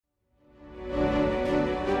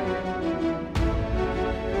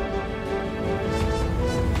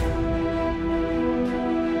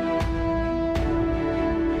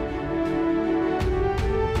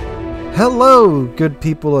Hello, good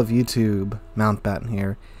people of YouTube. Mountbatten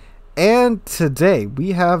here. And today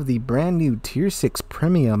we have the brand new Tier 6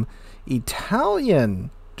 Premium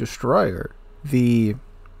Italian destroyer, the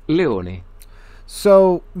Leone.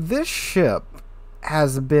 So this ship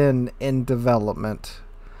has been in development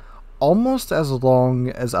almost as long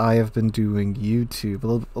as I have been doing YouTube. A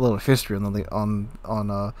little history on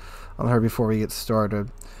her before we get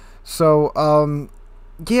started. So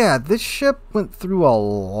yeah, this ship went through a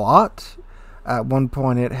lot. At one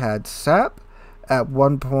point it had sap. At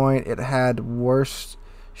one point it had worse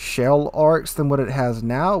shell arcs than what it has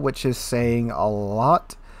now, which is saying a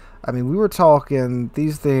lot. I mean, we were talking,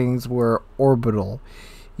 these things were orbital.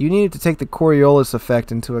 You needed to take the Coriolis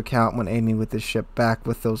effect into account when aiming with this ship back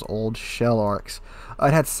with those old shell arcs.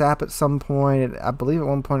 It had sap at some point. I believe at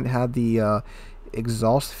one point it had the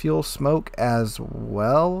exhaust fuel smoke as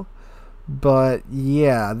well. But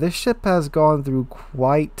yeah, this ship has gone through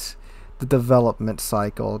quite the development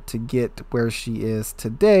cycle to get where she is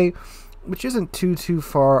today, which isn't too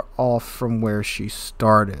far off from where she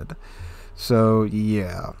started. So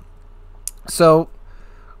yeah. So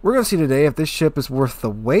we're going to see today if this ship is worth the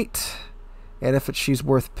wait and if she's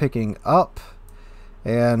worth picking up.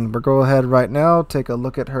 And we'll go ahead right now, take a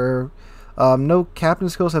look at her. No captain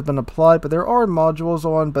skills have been applied, but there are modules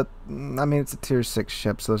on, but I mean, it's a tier 6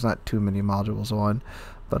 ship, so there's not too many modules on,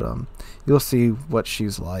 but you'll see what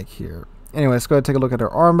she's like here. Anyway, let's go ahead and take a look at her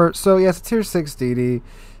armor. So yeah, it's a tier 6 DD,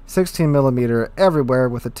 16mm everywhere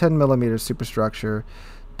with a 10mm superstructure.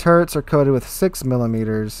 Turrets are coated with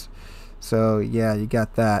 6mm, so yeah, you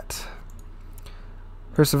got that.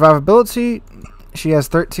 Her survivability, she has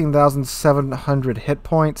 13,700 hit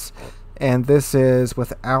points, and this is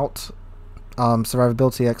without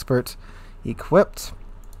survivability expert equipped.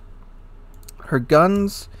 Her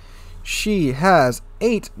guns, she has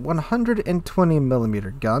 8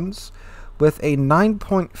 120mm guns with a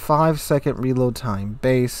 9.5 second reload time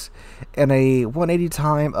base and a 180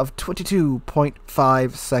 time of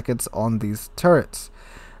 22.5 seconds on these turrets.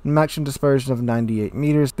 Maximum dispersion of 98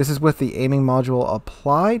 meters. This is with the aiming module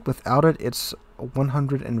applied. Without it, it's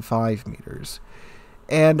 105 meters.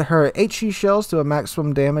 And her HE shells do a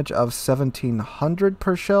maximum damage of 1700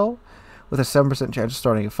 per shell, with a 7% chance of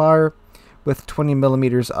starting a fire, with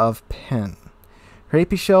 20mm of pen. Her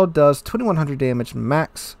AP shell does 2100 damage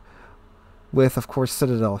max, with of course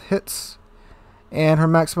Citadel hits, and her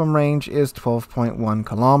maximum range is 12.1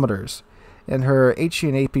 kilometers. And her HE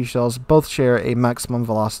and AP shells both share a maximum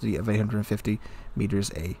velocity of 850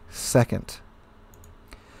 meters a second.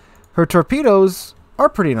 Her torpedoes are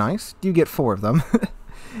pretty nice. You get 4 of them.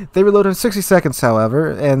 They reload in 60 seconds, however,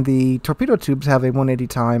 and the torpedo tubes have a 180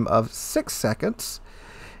 time of 6 seconds.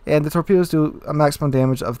 And the torpedoes do a maximum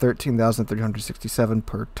damage of 13,367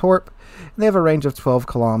 per torp. And they have a range of 12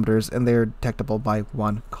 kilometers, and they are detectable by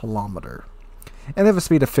 1 kilometer. And they have a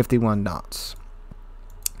speed of 51 knots.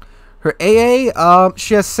 Her AA,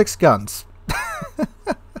 she has 6 guns.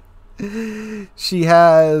 She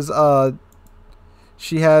has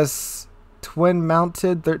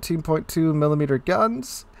twin-mounted 13.2mm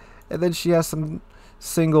guns, and then she has some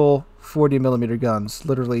single 40mm guns,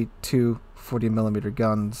 literally 2 40mm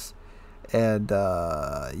guns, and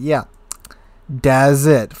yeah, that's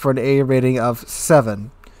it for an AA rating of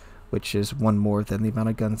 7, which is 1 more than the amount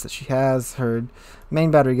of guns that she has. Her main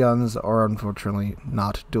battery guns are unfortunately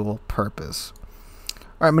not dual purpose.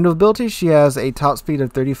 Alright, maneuverability, she has a top speed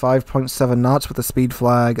of 35.7 knots with a speed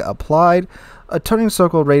flag applied, a turning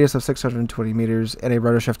circle radius of 620 meters, and a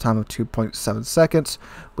rudder shift time of 2.7 seconds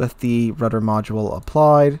with the rudder module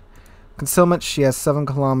applied. Concealment, she has 7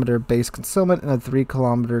 kilometer base concealment and a 3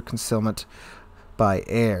 kilometer concealment by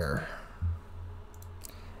air.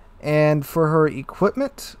 And for her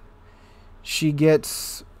equipment, she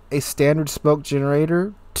gets a standard smoke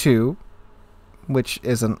generator 2, which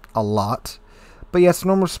isn't a lot. But yes,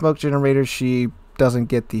 normal smoke generator, she doesn't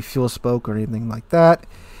get the fuel smoke or anything like that.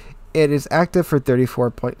 It is active for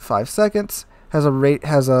 34.5 seconds, has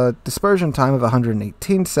a dispersion time of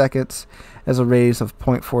 118 seconds, has a radius of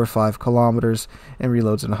 0.45 kilometers, and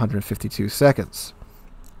reloads in 152 seconds.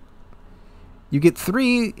 You get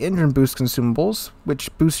 3 engine boost consumables, which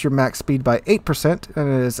boosts your max speed by 8%, and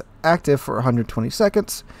it is active for 120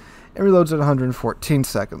 seconds, and reloads in 114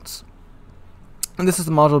 seconds. And this is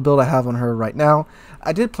the module build I have on her right now.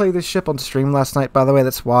 I did play this ship on stream last night, by the way.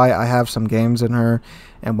 That's why I have some games in her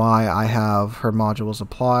and why I have her modules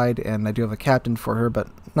applied. And I do have a captain for her, but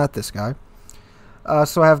not this guy.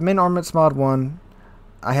 So I have main armaments mod 1.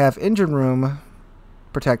 I have engine room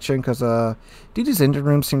protection because DD's engine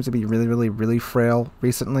room seems to be really frail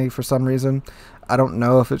recently for some reason. I don't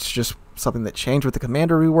know if it's just something that changed with the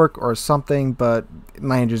commander rework or something, but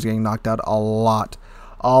my engine's getting knocked out a lot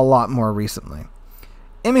more recently.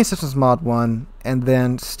 MA Systems Mod 1, and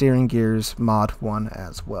then Steering Gears Mod 1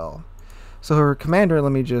 as well. So her commander,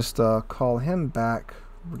 let me just call him back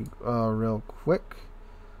real quick.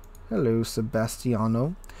 Hello,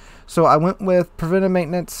 Sebastiano. So I went with Preventive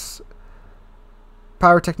Maintenance,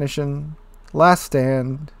 Power Technician, Last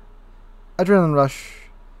Stand, Adrenaline Rush,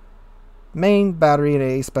 Main Battery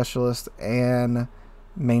and AA Specialist, and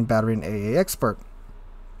Main Battery and AA Expert.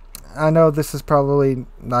 I know this is probably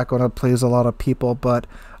not going to please a lot of people, but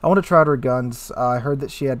I want to try out her guns. I heard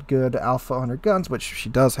that she had good alpha on her guns, which she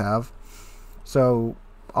does have. So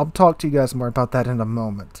I'll talk to you guys more about that in a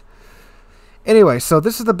moment. Anyway, so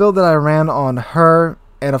this is the build that I ran on her,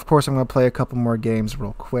 and of course I'm going to play a couple more games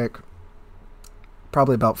real quick.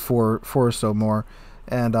 Probably about four or so more,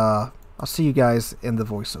 and I'll see you guys in the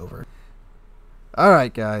voiceover.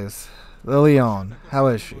 Alright guys, the Leone, how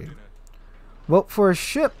is she? Well, for a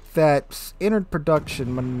ship that entered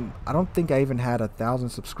production when I don't think I even had 1,000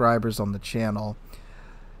 subscribers on the channel,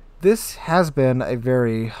 this has been a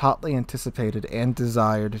very hotly anticipated and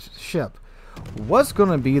desired ship. Was going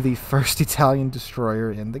to be the first Italian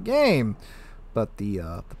destroyer in the game, but the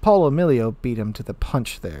Paulo Emilio beat him to the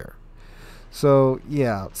punch there. So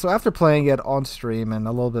yeah, so after playing it on stream and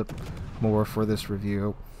a little bit more for this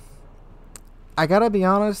review, I gotta be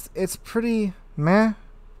honest, it's pretty meh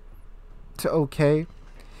to okay.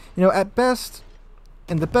 You know, at best,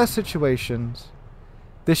 in the best situations,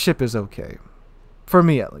 this ship is okay. For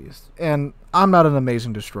me, at least. And I'm not an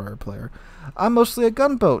amazing destroyer player. I'm mostly a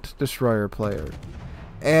gunboat destroyer player.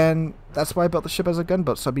 And that's why I built the ship as a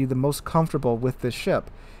gunboat, so I'd be the most comfortable with this ship.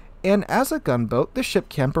 And as a gunboat, this ship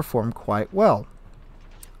can perform quite well.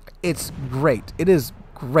 It's great. It is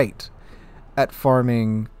great at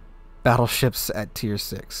farming battleships at tier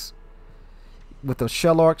 6. With those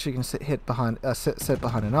shell arcs, you can sit behind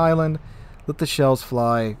an island, let the shells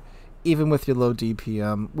fly, even with your low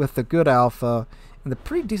DPM, with the good alpha, and the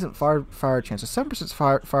pretty decent fire chance, a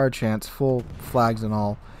 7% fire chance, full flags and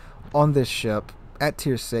all, on this ship at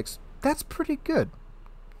tier 6, that's pretty good.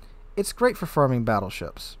 It's great for farming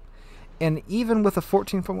battleships. And even with a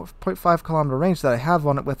 14.5 kilometer range that I have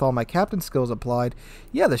on it with all my captain skills applied,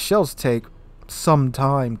 yeah, the shells take some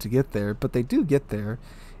time to get there, but they do get there.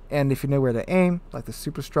 And if you know where to aim, like the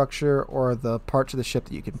superstructure or the parts of the ship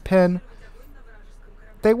that you can pin,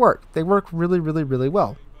 they work. They work really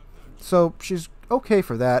well. So she's okay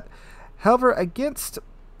for that. However, against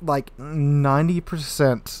like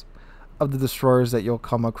 90% of the destroyers that you'll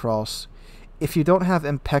come across, if you don't have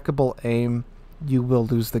impeccable aim, you will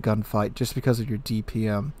lose the gunfight just because of your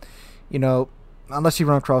DPM. You know, unless you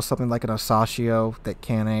run across something like an Asashio that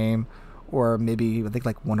can't aim, or maybe I think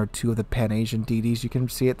like 1 or 2 of the Pan-Asian DDs you can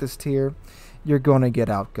see at this tier, you're going to get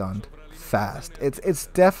outgunned fast. It's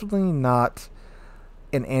definitely not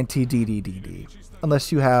an anti-DD DD.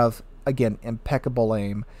 Unless you have, again, impeccable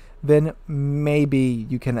aim, then maybe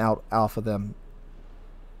you can out-alpha them.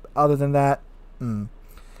 Other than that,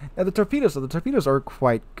 Now the torpedoes are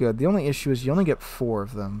quite good. The only issue is you only get 4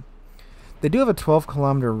 of them. They do have a 12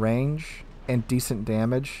 kilometer range and decent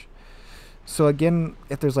damage. So again,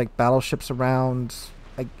 if there's like battleships around,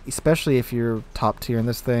 like, especially if you're top tier in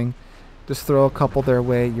this thing, just throw a couple their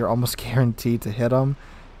way. You're almost guaranteed to hit them,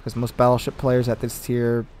 because most battleship players at this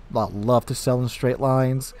tier love to sell in straight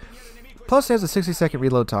lines. Plus it has a 60-second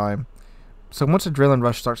reload time, so once Adrenaline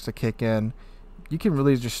Rush starts to kick in, you can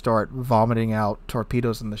really just start vomiting out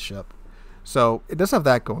torpedoes in the ship. So it does have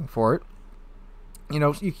that going for it. You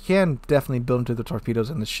know, you can definitely build into the torpedoes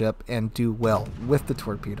in the ship and do well with the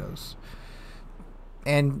torpedoes.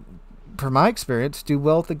 And from my experience, do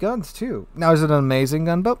well with the guns too. Now, is it an amazing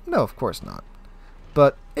gunboat? No, of course not.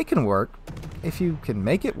 But it can work. If you can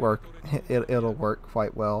make it work, it'll work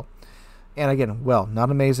quite well. And again, well, not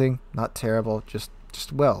amazing, not terrible, just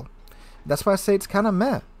well. That's why I say it's kind of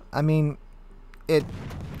meh. I mean, it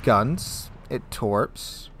guns, it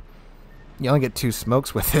torps. You only get 2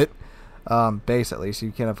 smokes with it, base at least.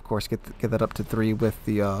 You can, of course, get that up to 3 with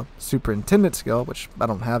the superintendent skill, which I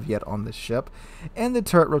don't have yet on this ship. And the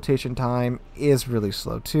turret rotation time is really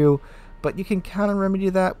slow too, but you can kind of remedy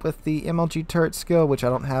that with the MLG turret skill, which I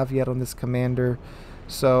don't have yet on this commander.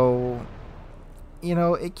 So, you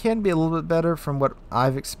know, it can be a little bit better from what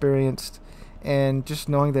I've experienced. And just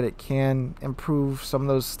knowing that it can improve some of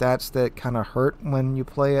those stats that kind of hurt when you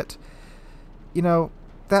play it, you know,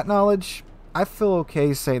 that knowledge, I feel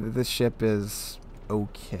okay saying that this ship is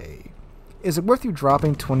okay. Is it worth you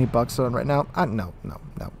dropping 20 bucks on right now? No,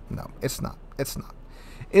 it's not. It's not.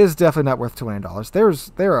 It is definitely not worth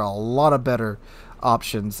 $20. There are a lot of better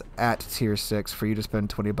options at tier 6 for you to spend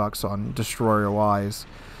 20 bucks on destroyer wise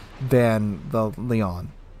than the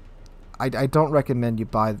Leone. I don't recommend you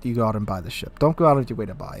go out and buy the ship. Don't go out of your way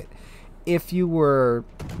to buy it. If you were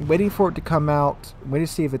waiting for it to come out, waiting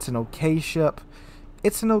to see if it's an okay ship,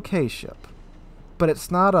 it's an okay ship. But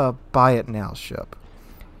it's not a buy it now ship.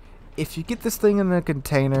 If you get this thing in a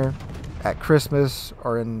container at Christmas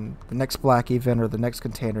or in the next Black event or the next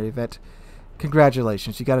container event,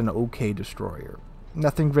 congratulations, you got an okay destroyer.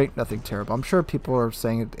 Nothing great, nothing terrible. I'm sure people are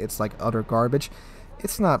saying it's like utter garbage.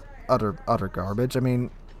 It's not utter garbage. I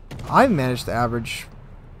mean, I managed to average,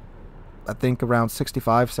 I think, around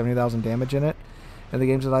 70,000 damage in it in the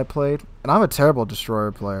games that I played. And I'm a terrible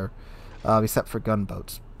destroyer player, except for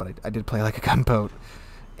gunboats. But I did play like a gunboat.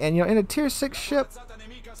 And, you know, in a tier 6 ship,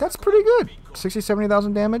 that's pretty good.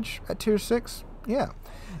 70,000 damage at tier 6? Yeah.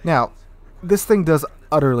 Now, this thing does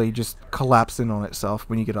utterly just collapse in on itself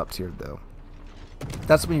when you get up tiered, though.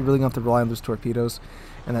 That's when you really have to rely on those torpedoes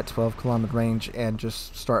and that 12-kilometer range and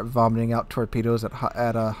just start vomiting out torpedoes at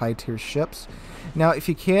high-tier ships. Now, if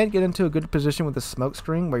you can get into a good position with a smoke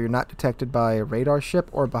screen where you're not detected by a radar ship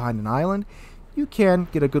or behind an island, you can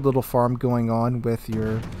get a good little farm going on with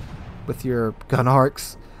your gun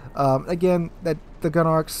arcs. Again, the gun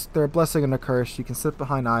arcs, they're a blessing and a curse. You can sit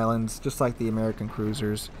behind islands, just like the American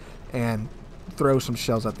cruisers, and throw some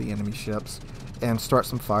shells at the enemy ships and start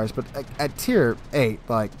some fires. But at tier 8,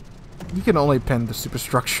 like, you can only pin the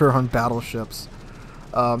superstructure on battleships.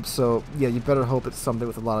 So yeah, you better hope it's something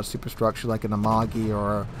with a lot of superstructure, like an Amagi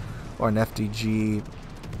or an FDG,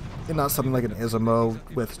 and not something like an Ismo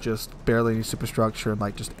with just barely any superstructure and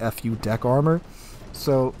like just FU deck armor.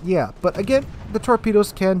 So yeah, but again, the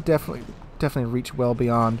torpedoes can definitely reach well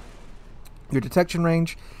beyond your detection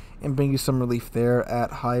range and bring you some relief there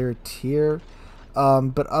at higher tier.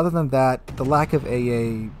 But other than that, the lack of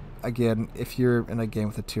AA, again, if you're in a game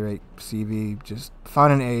with a tier 8 CV, just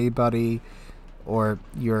find an AA buddy or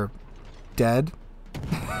you're dead.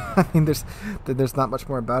 I mean, there's not much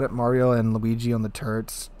more about it. Mario and Luigi on the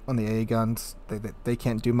turrets, on the AA guns, they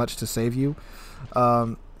can't do much to save you.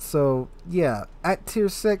 So yeah, at tier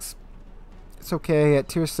 6, it's okay. At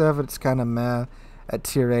tier 7, it's kind of meh. At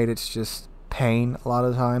tier 8, it's just pain a lot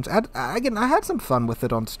of times. I had some fun with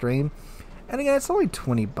it on stream, and again, it's only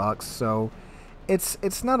 20 bucks, so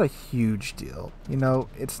it's not a huge deal. You know,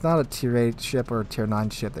 it's not a tier 8 ship or a tier 9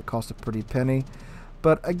 ship that costs a pretty penny,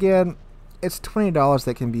 but again, it's $20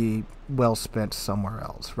 that can be well spent somewhere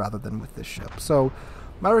else rather than with this ship. So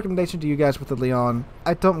my recommendation to you guys with the Leone,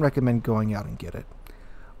 I don't recommend going out and get it.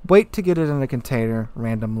 Wait to get it in a container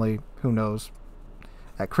randomly, who knows,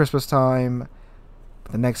 at Christmas time,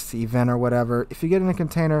 the next event or whatever. If you get in a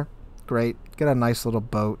container, great, get a nice little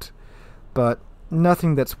boat, but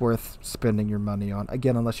nothing that's worth spending your money on,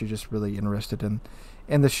 again, unless you're just really interested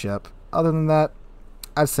in the ship. Other than that,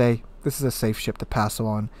 I'd say this is a safe ship to pass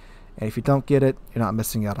on, and if you don't get it, you're not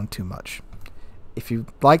missing out on too much. If you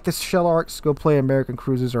like the shell arcs, go play American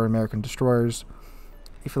cruisers or American destroyers.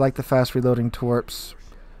 If you like the fast reloading torps,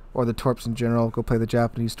 or the torps in general, go play the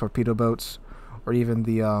Japanese torpedo boats, or even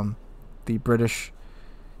the British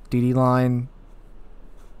DD line.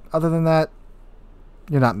 Other than that,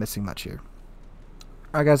 you're not missing much here.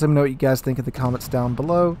 Alright guys, let me know what you guys think in the comments down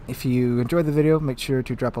below. If you enjoyed the video, make sure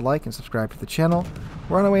to drop a like and subscribe to the channel.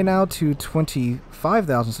 We're on our way now to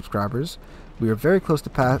 25,000 subscribers. We are very close to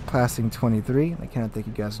passing 23, and I cannot thank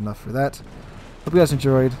you guys enough for that. Hope you guys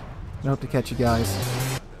enjoyed, and I hope to catch you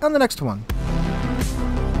guys on the next one.